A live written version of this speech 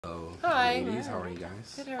Hello. Hi. Ladies, how are you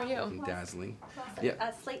guys? Good, how are you? Looking dazzling.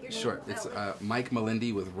 Yeah. Slate your Sure. name. It's Mike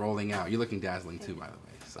Melindy with Rolling Out. You're looking dazzling too, by the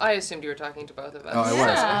way. So. I assumed you were talking to both of us. Oh, I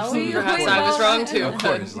was. Absolutely. Perhaps I was wrong too. Of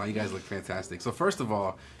course. You guys look fantastic. So first of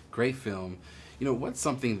all, great film. You know, what's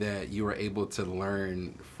something that you were able to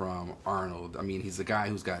learn from Arnold? I mean, he's a guy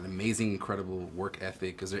who's got an amazing, incredible work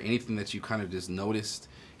ethic. Is there anything that you kind of just noticed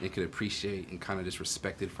and could appreciate and kind of just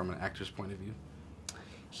respected from an actor's point of view?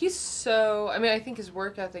 He's so, I mean, I think his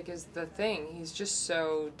work ethic is the thing. He's just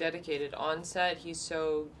so dedicated on set. He's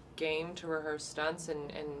so game to rehearse stunts,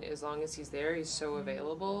 and as long as he's there, he's so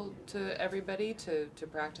available to everybody to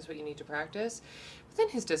practice what you need to practice. But then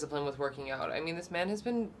his discipline with working out. I mean, this man has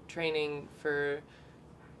been training for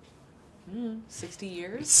 60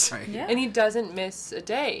 years. Right. Yeah. And he doesn't miss a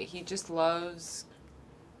day. He just loves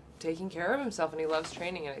taking care of himself, and he loves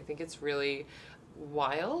training, and I think it's really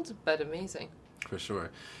wild but amazing. For sure.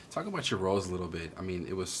 Talk about your roles a little bit. I mean,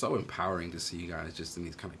 it was so empowering to see you guys just in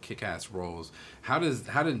these kind of kick-ass roles. How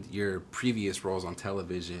did your previous roles on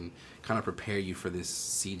television kind of prepare you for this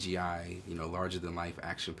CGI, you know, larger-than-life,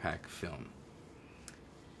 action-packed film?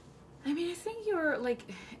 I mean, I think you're like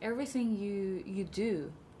everything you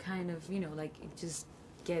do kind of, you know, like it just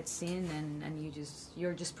gets in and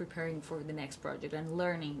you're just preparing for the next project and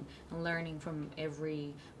learning from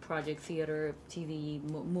every project, theater, TV,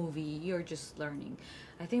 movie. You're just learning.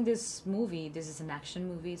 I think this is an action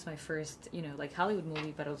movie. It's my first, you know, like Hollywood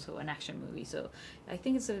movie, but also an action movie. So I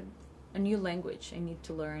think it's a new language I need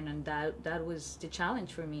to learn, and that was the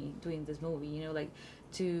challenge for me doing this movie, you know, like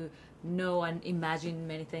to know and imagine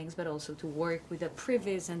many things, but also to work with the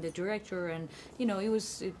previs and the director, and you know, it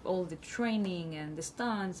was all the training and the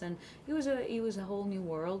stunts, and it was a whole new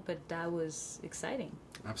world, but that was exciting.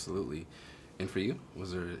 Absolutely. And for you,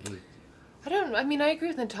 was there any... I mean, I agree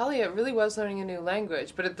with Natalia. It really was learning a new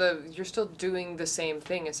language, but you're still doing the same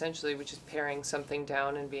thing, essentially, which is paring something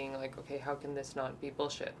down and being like, okay, how can this not be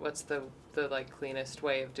bullshit? What's the like, cleanest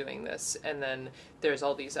way of doing this? And then there's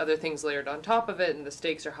all these other things layered on top of it, and the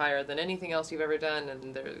stakes are higher than anything else you've ever done,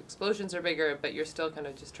 and the explosions are bigger, but you're still kind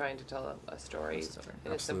of just trying to tell a story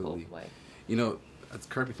in a simple way. You know,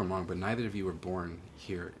 correct me if I'm wrong, but neither of you were born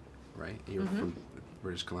here, right? You're from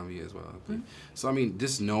British Columbia as well. So, I mean,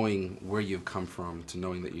 just knowing where you've come from to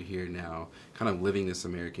knowing that you're here now, kind of living this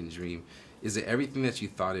American dream, is it everything that you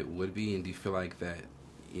thought it would be? And do you feel like that,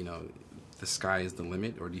 you know, the sky is the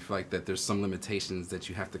limit? Or do you feel like that there's some limitations that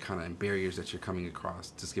you have to kind of, and barriers that you're coming across,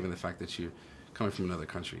 just given the fact that you're coming from another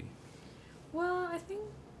country? Well, I think,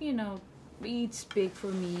 you know, it's big for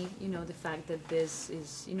me, you know, the fact that this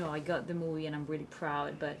is, you know, I got the movie and I'm really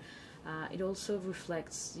proud, but it also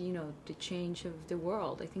reflects, you know, the change of the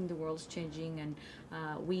world. I think the world's changing, and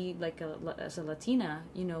we, like as a Latina,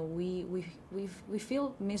 you know, we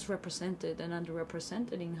feel misrepresented and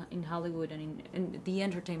underrepresented in Hollywood and in the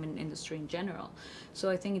entertainment industry in general. So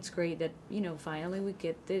I think it's great that, you know, finally we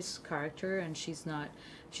get this character, and she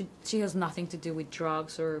has nothing to do with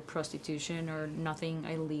drugs or prostitution or nothing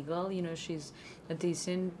illegal. You know, she's a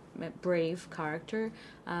decent, brave character.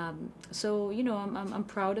 So, you know, I'm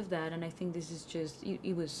proud of that, and I think this is just,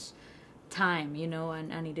 it was time, you know,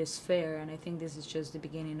 and it is fair, and I think this is just the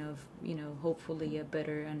beginning of, you know, hopefully a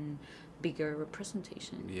better and bigger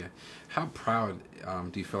representation. Yeah. How proud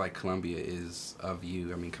do you feel like Colombia is of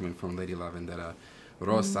you? I mean, coming from Lady La Vendetta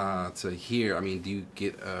Rosa to here, I mean, do you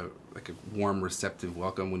get like a warm, receptive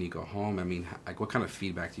welcome when you go home? I mean, like, what kind of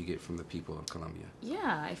feedback do you get from the people of Colombia?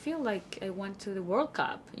 Yeah, I feel like I went to the World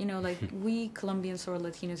Cup. You know, like we Colombians or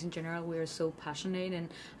Latinos in general, we are so passionate, and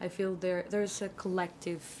I feel there's a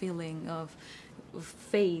collective feeling of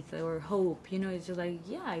faith or hope. You know, it's just like,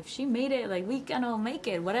 yeah, if she made it, like, we can all make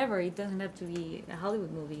it, whatever. It doesn't have to be a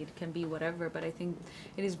Hollywood movie, it can be whatever, but I think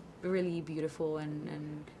it is really beautiful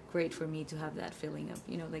and great for me to have that feeling of,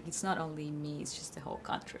 you know, like, it's not only me, it's just the whole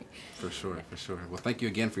country. For sure, for sure. Well, thank you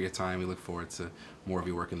again for your time. We look forward to more of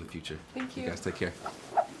your work in the future. Thank you. You guys take care.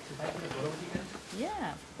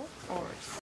 Yeah, of course.